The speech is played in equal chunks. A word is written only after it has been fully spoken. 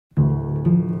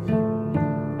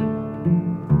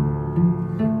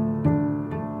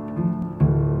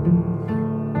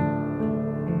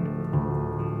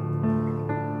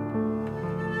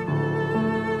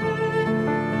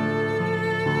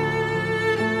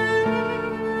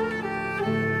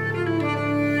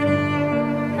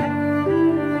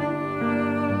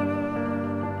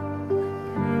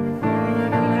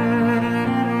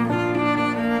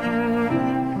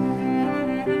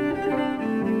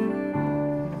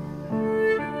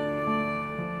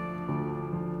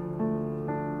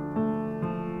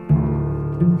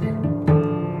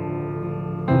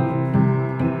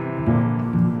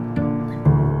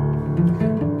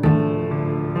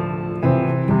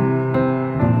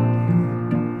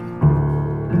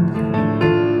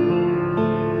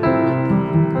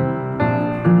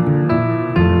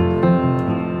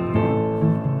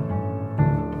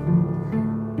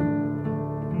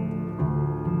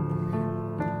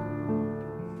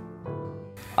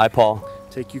I, Paul,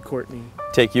 take you, Courtney,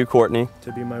 to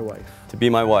be my wife,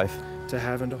 to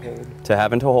have and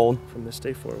to hold, from this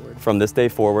day forward,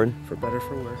 for better,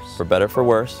 for worse, for better, for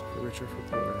worse, for richer, for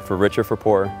poorer, for richer, for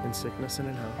poorer, in sickness and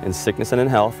in health, in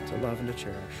health,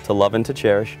 to love and to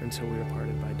cherish,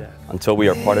 until we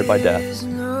are parted by death. There's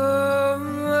no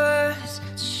words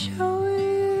to show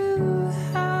you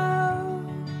how,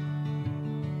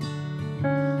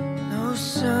 no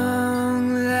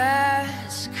song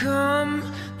that's come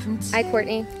from I,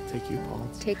 Courtney, Take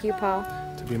you, Paul,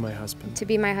 to be my husband,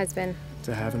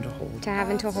 to have and to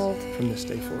hold, from this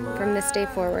day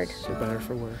forward, for better,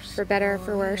 for worse,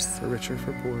 for richer,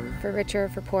 for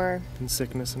poorer, in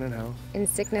sickness and in health,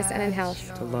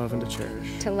 to love and to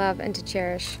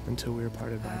cherish, until we are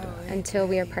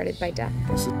parted by death.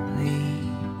 This is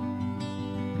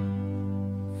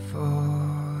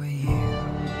for you.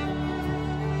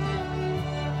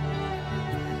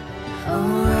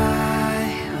 Oh,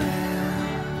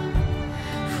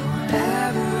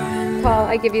 Paul,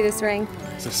 I give you this ring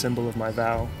As a symbol of my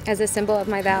vow, as a symbol of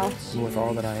my vow, and with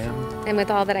all that I am, and with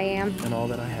all that I am, and all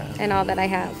that I have, and all that I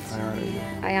have, I honor you.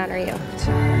 I honor you.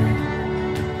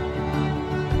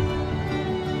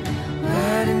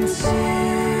 But until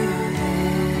then,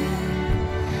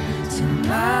 till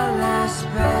my last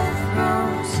breath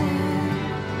rolls in,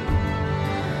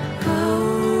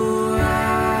 oh,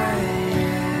 I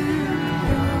am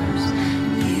yours,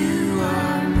 you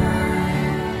are mine.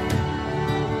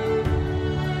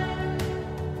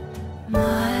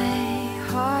 My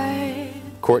heart.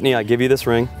 Courtney, I give you this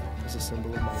ring As a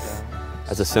symbol of my vow,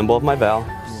 as a symbol of my vow,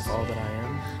 and with all that I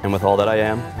am, and with all that I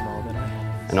am, and all that I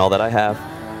have, and all that I have,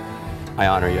 I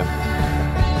honor you.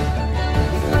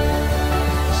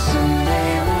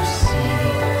 Someday we'll see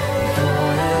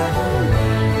forever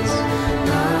means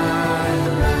my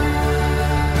life.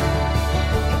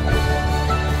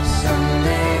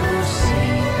 Someday we'll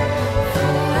see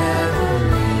forever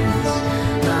means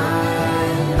my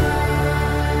life.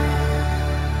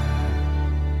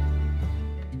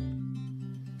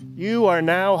 You are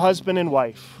now husband and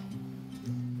wife.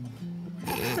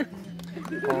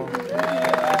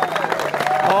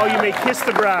 Paul, you may kiss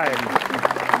the bride.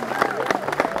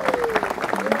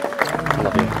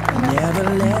 Love you. Never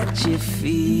let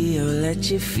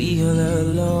you feel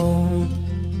alone.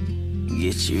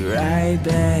 Get you right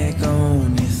back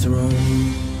on your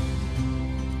throne.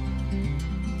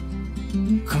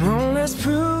 Come on, let's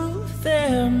prove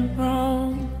them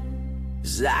wrong.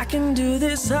 'Cause I can do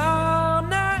this all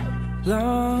night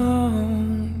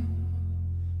long.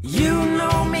 You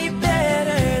know me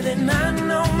better than I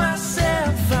know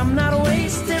myself. I'm not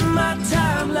wasting my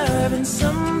time loving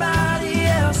somebody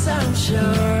else, I'm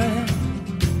sure.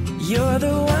 You're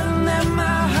the one that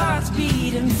my heart's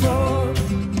beating for.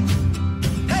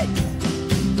 Hey!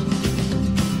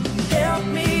 Help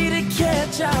me to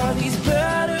catch all these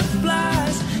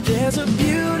butterflies. There's a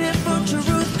beautiful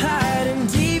truth hiding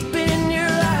deep in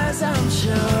your eyes, I'm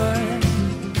sure.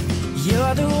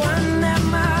 You're the one that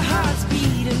my heart's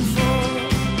beating for.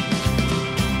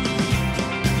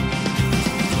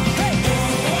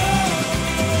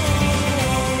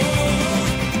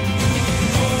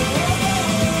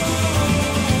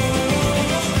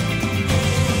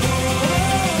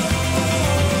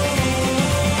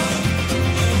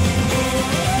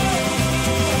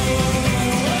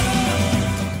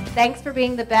 Thanks for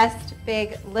being the best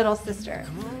big little sister.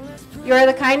 You're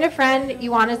the kind of friend you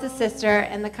want as a sister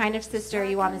and the kind of sister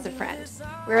you want as a friend.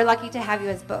 We're lucky to have you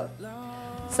as both.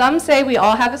 Some say we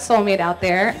all have a soulmate out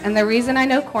there, and the reason I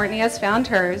know Courtney has found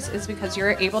hers is because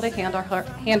you're able to handle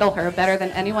her better than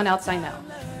anyone else I know.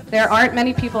 There aren't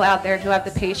many people out there who have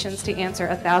the patience to answer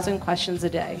 1,000 questions a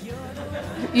day.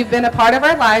 You've been a part of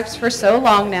our lives for so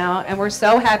long now, and we're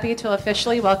so happy to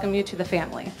officially welcome you to the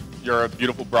family. You're a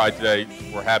beautiful bride today.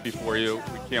 We're happy for you.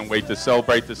 We can't wait to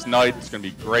celebrate this night. It's going to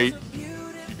be great.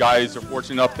 You guys are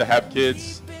fortunate enough to have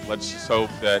kids. Let's just hope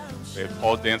that they have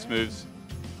Paul's dance moves,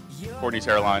 Courtney's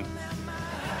hairline,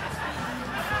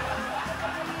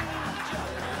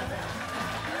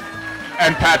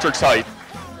 and Patrick's height.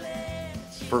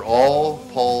 For all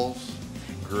Paul's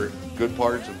good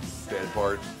parts and bad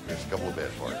parts, there's a couple of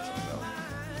bad parts, I know.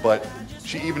 But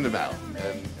she evened them out,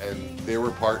 and they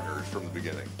were partners from the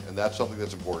beginning, and that's something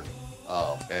that's important.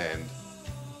 And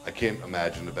I can't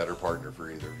imagine a better partner for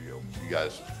either of you. You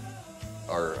guys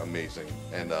are amazing.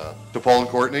 And to Paul and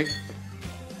Courtney,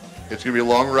 it's gonna be a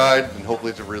long ride, and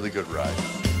hopefully it's a really good ride.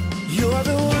 You're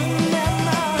the one that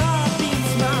my heart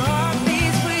beats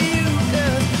for you,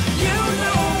 'cause you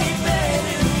know me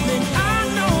better than I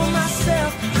know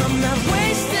myself. I'm not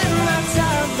wasting my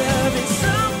time loving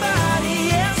somebody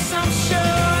else, I'm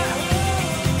sure.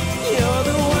 You're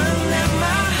the one that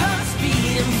my heart's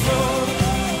beating for.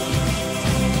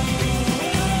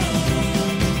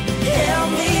 Help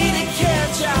me to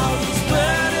catch all these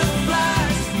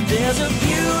butterflies. There's a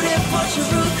beautiful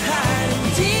truth.